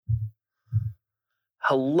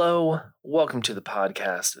Hello, welcome to the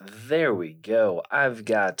podcast. There we go. I've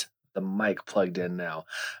got the mic plugged in now.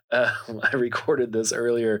 I recorded this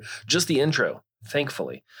earlier, just the intro,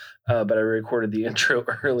 thankfully. But I recorded the intro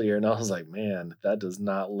earlier and I was like, man, that does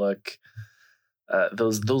not look,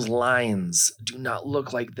 those lines do not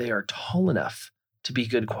look like they are tall enough to be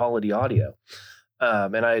good quality audio.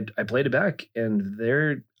 And I played it back and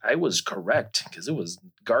I was correct because it was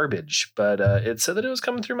garbage, but it said that it was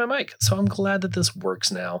coming through my mic. So I'm glad that this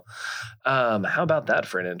works now. How about that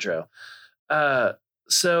for an intro?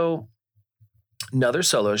 So another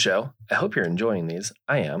solo show. I hope you're enjoying these.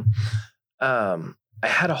 I am. I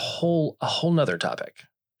had a whole nother topic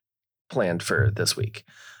planned for this week.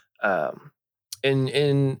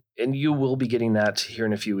 And you will be getting that here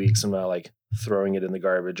in a few weeks. I'm not like throwing it in the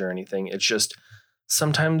garbage or anything. It's just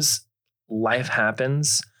sometimes life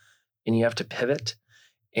happens and you have to pivot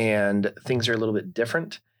and things are a little bit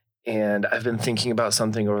different. And I've been thinking about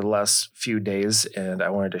something over the last few days and I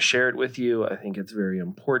wanted to share it with you. I think it's very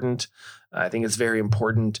important. I think it's very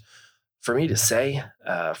important for me to say,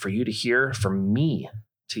 for you to hear, for me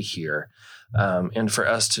to hear, and for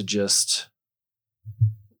us to just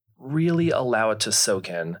really allow it to soak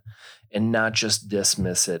in and not just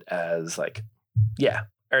dismiss it as like, yeah,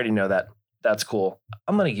 I already know that. That's cool.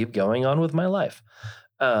 I'm going to keep going on with my life.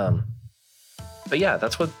 But yeah,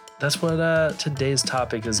 that's what today's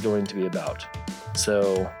topic is going to be about.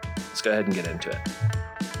 So let's go ahead and get into it.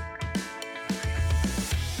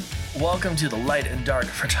 Welcome to the Light and Dark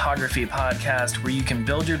Photography Podcast, where you can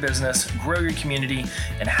build your business, grow your community,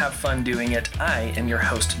 and have fun doing it. I am your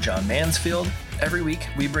host, John Mansfield. Every week,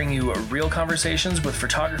 we bring you real conversations with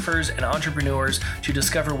photographers and entrepreneurs to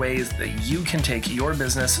discover ways that you can take your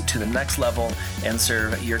business to the next level and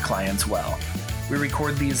serve your clients well. We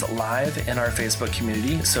record these live in our Facebook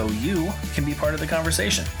community so you can be part of the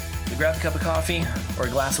conversation. So grab a cup of coffee or a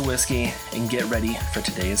glass of whiskey and get ready for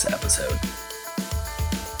today's episode.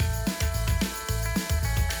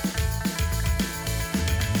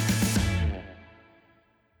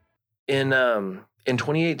 In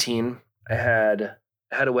 2018, I had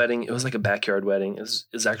a wedding. It was like a backyard wedding. It was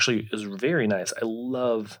very nice. I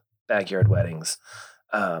love backyard weddings.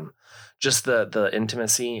 Just the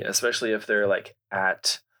intimacy, especially if they're like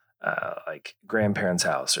at like grandparents'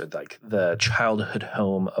 house or like the childhood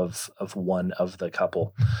home of one of the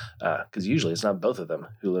couple, because usually it's not both of them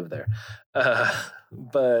who live there.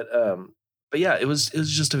 But yeah, it was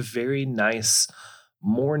just a very nice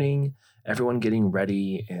morning. Everyone getting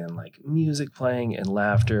ready and like music playing and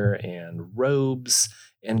laughter and robes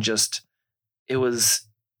and just it was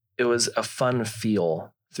a fun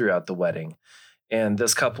feel throughout the wedding. And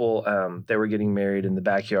this couple, they were getting married in the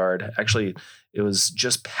backyard. Actually, it was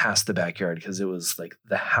just past the backyard because it was like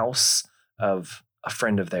the house of a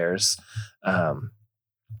friend of theirs in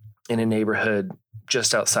a neighborhood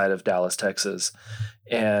just outside of Dallas, Texas.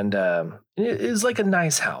 And it is like a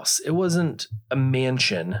nice house. It wasn't a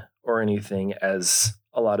mansion or anything as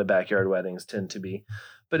a lot of backyard weddings tend to be,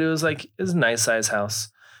 but it was a nice size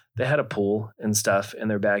house. They had a pool and stuff in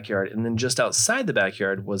their backyard. And then just outside the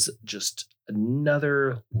backyard was just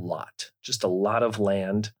another lot, just a lot of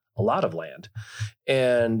land.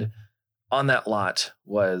 And on that lot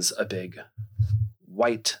was a big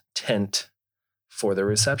white tent for the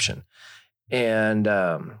reception. And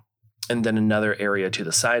then another area to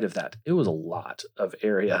the side of that. It was a lot of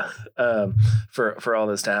area for all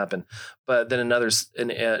this to happen. But then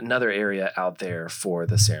another area out there for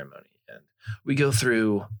the ceremony. And we go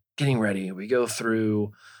through getting ready. We go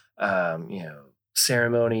through,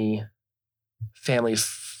 ceremony, family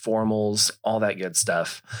formals, all that good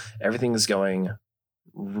stuff. Everything is going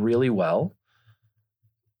really well.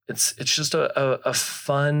 It's just a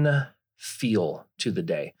fun feel to the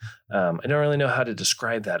day. I don't really know how to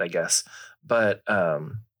describe that, I guess, but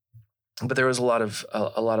there was a lot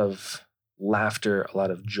of laughter, a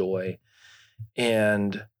lot of joy,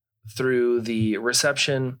 and through the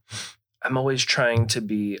reception, I'm always trying to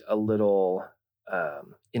be a little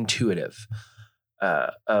intuitive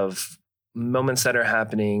of moments that are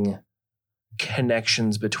happening,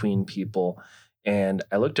 connections between people. And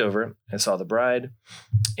I looked over, I saw the bride,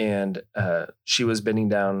 and she was bending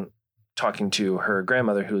down talking to her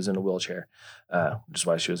grandmother who was in a wheelchair, which is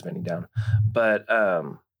why she was bending down. But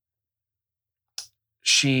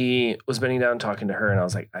she was bending down talking to her, and I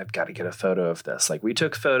was like, I've got to get a photo of this. Like, we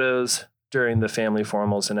took photos during the family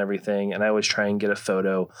formals and everything, and I always try and get a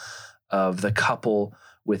photo of the couple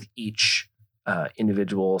with each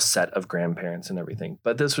individual set of grandparents and everything.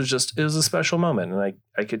 But this was it was a special moment, and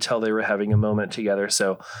I could tell they were having a moment together.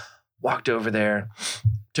 So walked over there,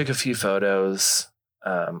 took a few photos,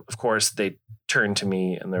 Of course, they turned to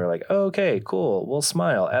me and they were like, oh, okay, cool. We'll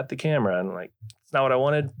smile at the camera. And I'm like, it's not what I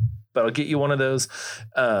wanted, but I'll get you one of those.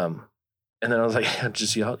 And then I was like,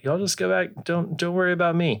 just y'all just go back. Don't worry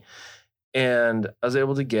about me. And I was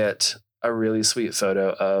able to get a really sweet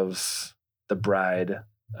photo of the bride,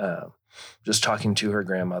 just talking to her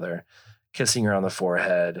grandmother, kissing her on the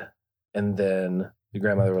forehead. And then the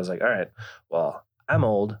grandmother was like, all right, well, I'm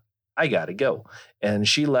old. I got to go. And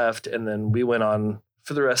she left. And then we went on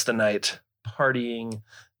for the rest of the night, partying,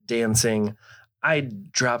 dancing. I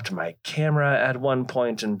dropped my camera at one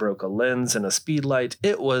point and broke a lens and a speed light.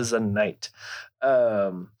 It was a night.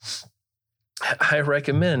 I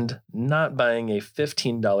recommend not buying a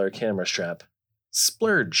 $15 camera strap.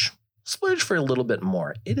 Splurge for a little bit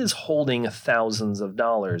more. It is holding thousands of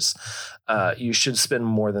dollars. You should spend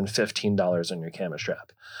more than $15 on your camera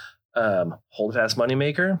strap. Holdfast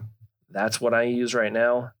Moneymaker. That's what I use right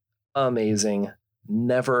now. Amazing.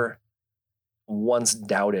 Never once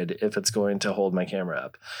doubted if it's going to hold my camera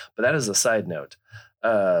up. But that is a side note.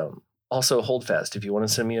 Also, Holdfast, if you want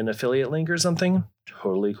to send me an affiliate link or something,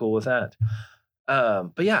 totally cool with that.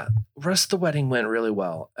 But yeah, rest of the wedding went really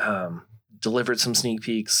well. Delivered some sneak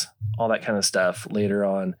peeks, all that kind of stuff later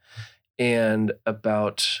on. And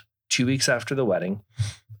about 2 weeks after the wedding,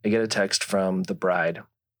 I get a text from the bride.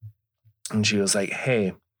 And she was like,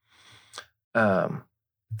 hey,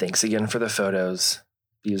 thanks again for the photos.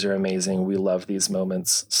 These are amazing. We love these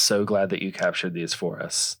moments. So glad that you captured these for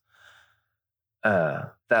us.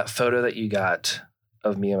 That photo that you got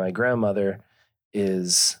of me and my grandmother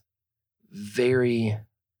is very,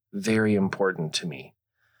 very important to me.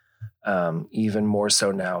 Even more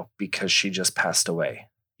so now because she just passed away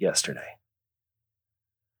yesterday.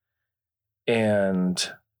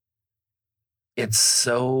 And it's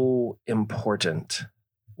so important.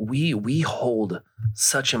 We hold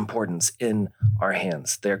such importance in our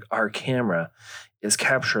hands. Our camera is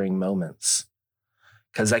capturing moments.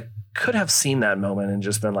 Because I could have seen that moment and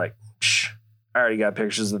just been like, I already got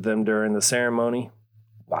pictures of them during the ceremony.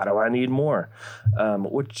 Why do I need more?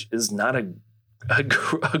 Which is not a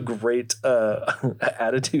great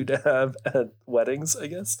attitude to have at weddings, I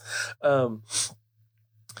guess.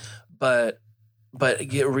 But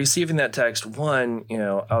receiving that text, one,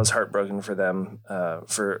 I was heartbroken for them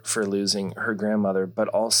for losing her grandmother, but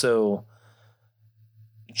also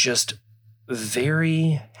just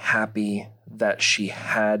very happy that she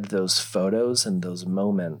had those photos and those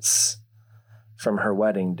moments from her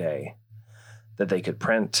wedding day that they could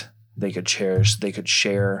print, they could cherish, they could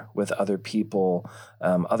share with other people,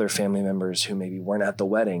 other family members who maybe weren't at the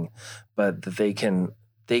wedding, but that they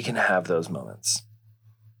can have those moments.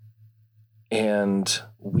 And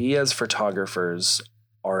we as photographers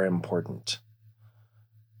are important.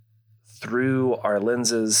 Through our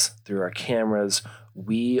lenses, through our cameras,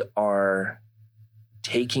 we are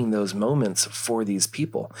taking those moments for these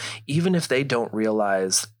people, even if they don't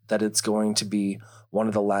realize that it's going to be one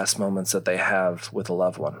of the last moments that they have with a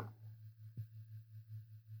loved one.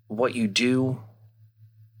 What you do,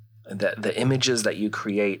 the images that you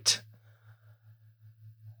create,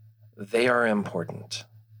 they are important.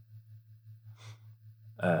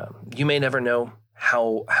 You may never know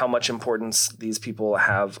how much importance these people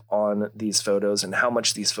have on these photos and how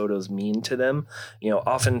much these photos mean to them.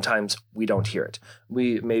 Oftentimes we don't hear it.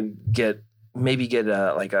 We may get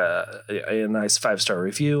a nice 5-star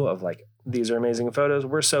review of like, these are amazing photos.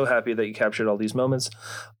 We're so happy that you captured all these moments,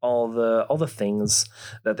 all the things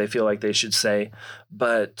that they feel like they should say.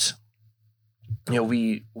 But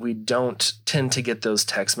we don't tend to get those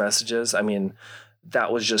text messages. I mean,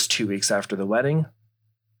 that was just 2 weeks after the wedding.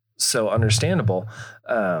 So understandable,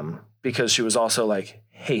 because she was also like,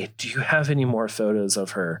 hey, do you have any more photos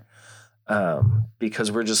of her?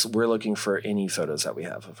 Because we're looking for any photos that we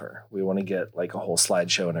have of her. We want to get like a whole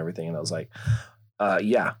slideshow and everything. And I was like,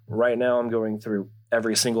 yeah, right now I'm going through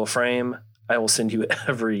every single frame. I will send you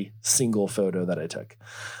every single photo that I took.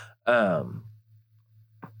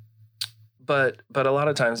 But a lot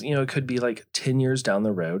of times, it could be like 10 years down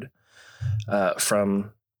the road,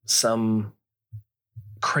 from some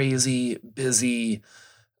crazy busy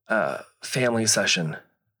family session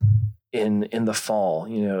in the fall.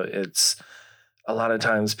 It's a lot of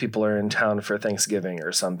times people are in town for Thanksgiving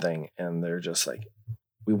or something, and they're just like,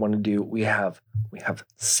 we have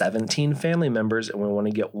 17 family members, and we want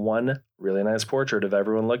to get one really nice portrait of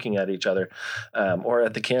everyone looking at each other, or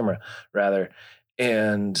at the camera rather.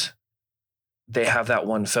 And they have that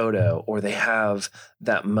one photo, or they have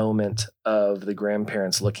that moment of the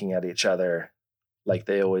grandparents looking at each other like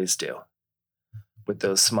they always do, with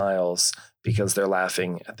those smiles, because they're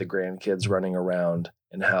laughing at the grandkids running around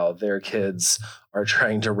and how their kids are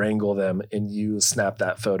trying to wrangle them, and you snap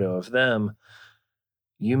that photo of them,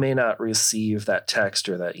 you may not receive that text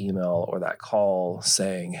or that email or that call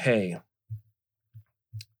saying, hey,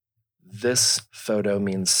 this photo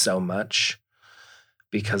means so much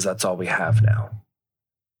because that's all we have now.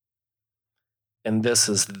 And this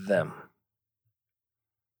is them.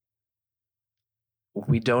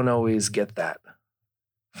 We don't always get that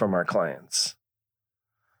from our clients.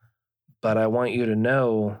 But I want you to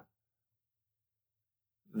know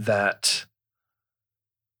that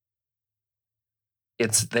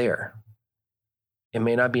it's there. It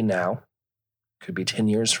may not be now. Could be 10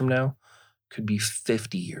 years from now. Could be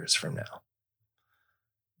 50 years from now.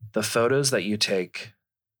 The photos that you take,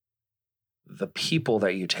 the people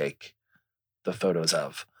that you take the photos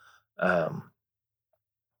of,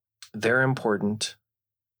 they're important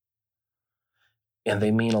and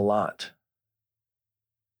they mean a lot.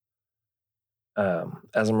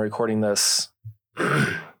 As I'm recording this,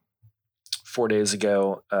 4 days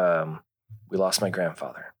ago, we lost my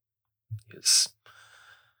grandfather. He was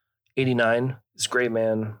 89. He's a great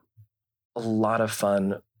man. A lot of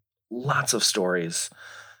fun. Lots of stories.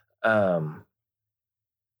 Loved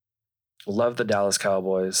the Dallas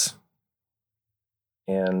Cowboys.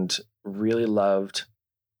 And really loved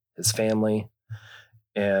his family.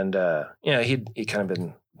 And he kind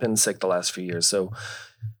of been sick the last few years. So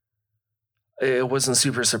it wasn't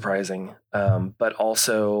super surprising, but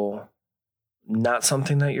also not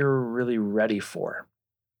something that you're really ready for.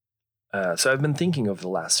 So I've been thinking over the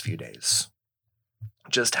last few days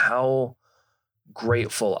just how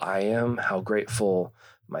grateful I am, how grateful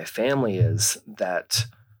my family is that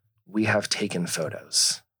we have taken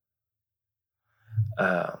photos.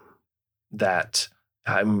 That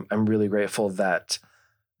I'm really grateful that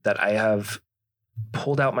I have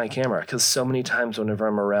pulled out my camera, because so many times whenever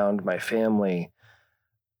I'm around my family,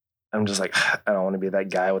 I'm just like, I don't want to be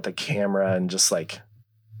that guy with the camera and just like,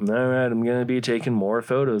 all right, I'm going to be taking more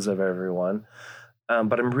photos of everyone.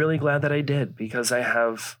 But I'm really glad that I did, because I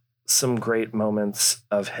have some great moments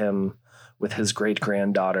of him with his great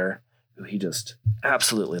granddaughter, who he just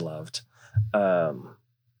absolutely loved.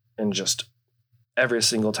 And just every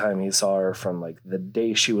single time he saw her, from like the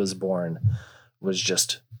day she was born, was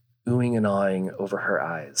just oohing and awing over her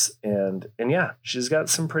eyes. And yeah, she's got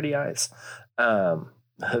some pretty eyes.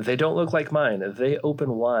 They don't look like mine. They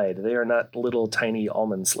open wide. They are not little tiny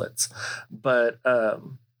almond slits. But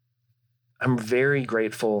I'm very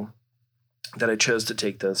grateful that I chose to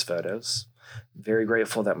take those photos. Very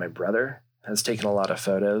grateful that my brother has taken a lot of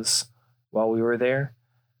photos while we were there.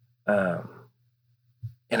 And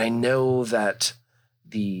I know that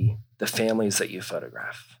the families that you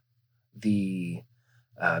photograph, the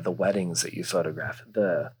weddings that you photograph,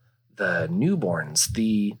 the newborns,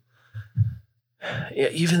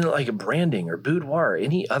 even like branding or boudoir,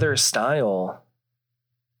 any other style,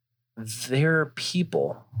 they're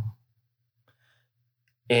people.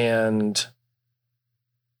 And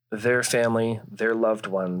their family, their loved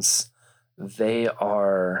ones, they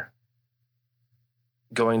are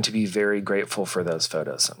going to be very grateful for those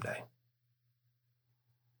photos someday,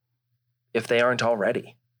 if they aren't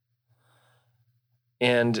already.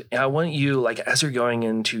 And I want you, like, as you're going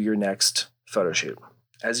into your next photo shoot,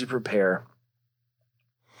 as you prepare,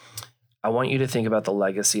 I want you to think about the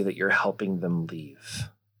legacy that you're helping them leave.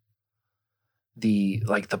 The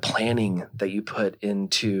planning that you put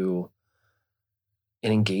into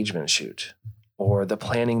an engagement shoot, or the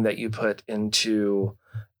planning that you put into,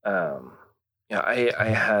 I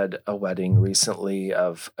had a wedding recently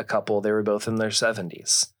of a couple. They were both in their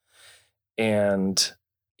 70s, and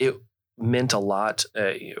it meant a lot.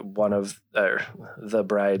 One of the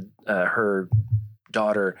bride, her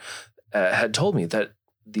daughter, had told me that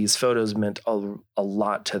these photos meant a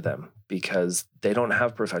lot to them, because they don't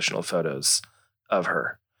have professional photos of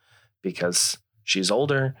her, because she's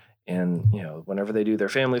older, and whenever they do their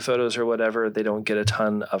family photos or whatever, they don't get a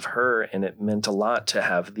ton of her, and it meant a lot to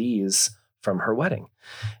have these from her wedding.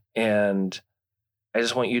 And I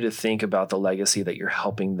just want you to think about the legacy that you're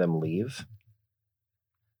helping them leave,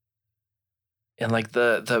 and like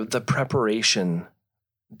the preparation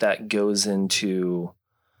that goes into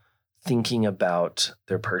thinking about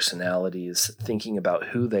their personalities, thinking about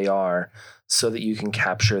who they are, so that you can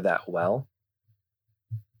capture that well.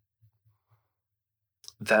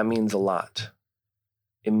 That means a lot.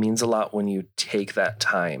 It means a lot when you take that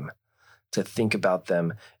time to think about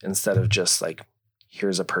them, instead of just like,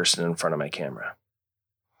 here's a person in front of my camera.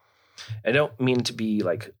 I don't mean to be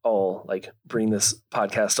like all like bring this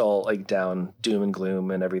podcast all like down doom and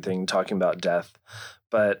gloom and everything, talking about death,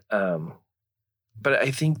 but But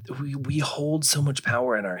I think we hold so much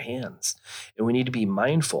power in our hands, and we need to be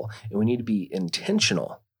mindful, and we need to be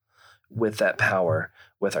intentional with that power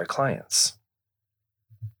with our clients.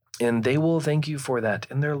 And they will thank you for that,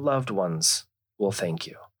 and their loved ones will thank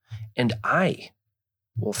you. And I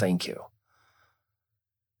will thank you.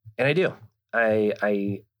 And I do.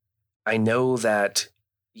 I know that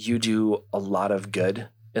you do a lot of good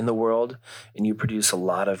in the world, and you produce a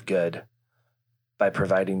lot of good by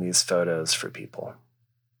providing these photos for people.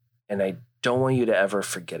 And I don't want you to ever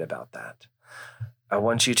forget about that. I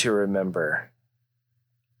want you to remember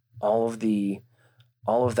all of the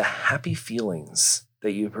happy feelings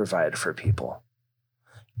that you provide for people.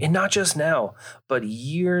 And not just now, but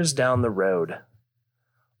years down the road,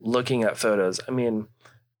 looking at photos. I mean,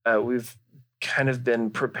 we've kind of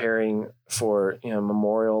been preparing for,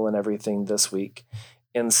 memorial and everything this week,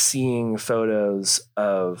 and seeing photos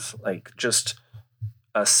of like just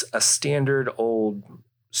a standard old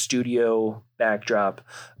studio backdrop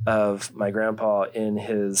of my grandpa in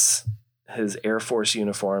his Air Force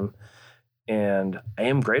uniform. And I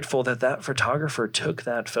am grateful that photographer took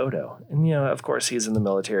that photo. And, of course, he's in the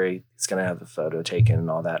military. He's going to have the photo taken and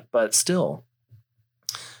all that. But still,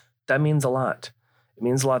 that means a lot. It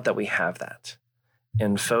means a lot that we have that.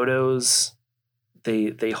 And photos,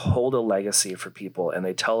 they hold a legacy for people, and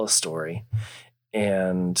they tell a story.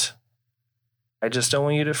 And I just don't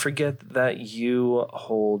want you to forget that you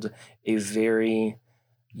hold a very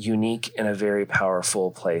unique and a very powerful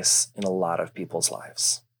place in a lot of people's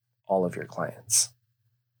lives, all of your clients.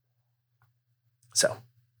 So,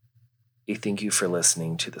 I thank you for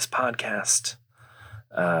listening to this podcast.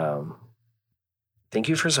 Thank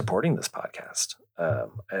you for supporting this podcast.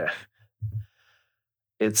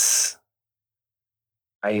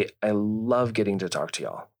 I love getting to talk to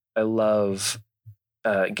y'all. I love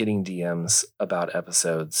getting DMs about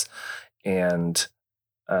episodes, and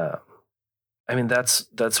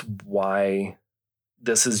that's why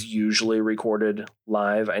this is usually recorded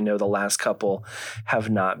live. I know the last couple have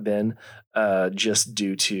not been, just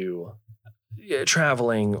due to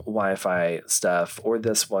traveling, Wi-Fi stuff, or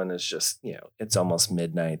this one is just, it's almost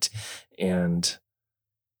midnight and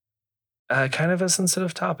kind of a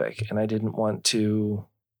sensitive topic, and I didn't want to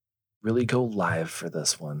really go live for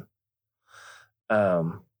this one.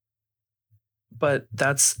 But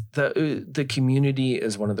that's the community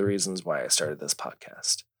is one of the reasons why I started this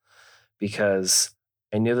podcast, because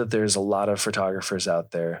I knew that there's a lot of photographers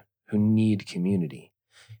out there who need community,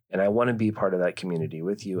 and I want to be part of that community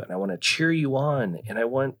with you, and I want to cheer you on, and I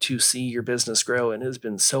want to see your business grow. And it has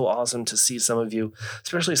been so awesome to see some of you,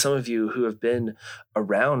 especially some of you who have been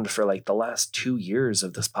around for like the last 2 years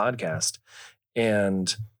of this podcast,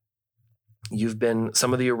 and you've been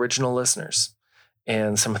some of the original listeners.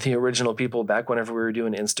 And some of the original people back whenever we were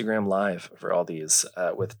doing Instagram Live for all these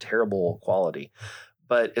with terrible quality.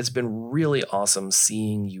 But it's been really awesome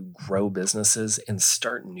seeing you grow businesses and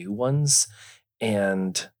start new ones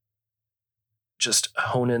and just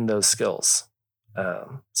hone in those skills.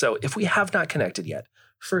 So if we have not connected yet,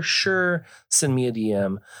 for sure, send me a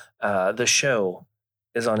DM. The show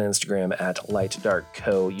is on Instagram at Light Dark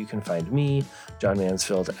Co. You can find me, John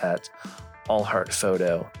Mansfield, at All Heart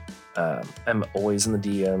Photo. I'm always in the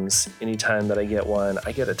DMs. Anytime that I get one,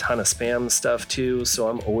 I get a ton of spam stuff too. So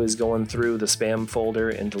I'm always going through the spam folder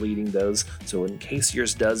and deleting those. So in case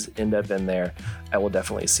yours does end up in there, I will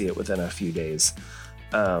definitely see it within a few days.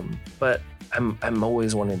 But I'm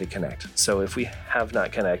always wanting to connect. So if we have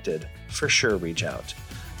not connected, for sure reach out.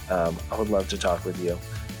 I would love to talk with you.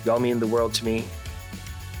 Y'all mean the world to me.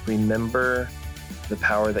 Remember the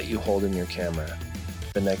power that you hold in your camera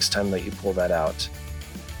the next time that you pull that out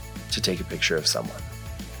to take a picture of someone.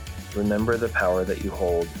 Remember the power that you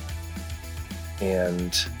hold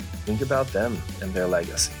and think about them and their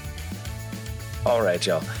legacy. All right,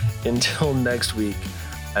 y'all. Until next week,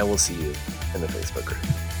 I will see you in the Facebook group.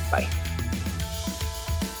 Bye.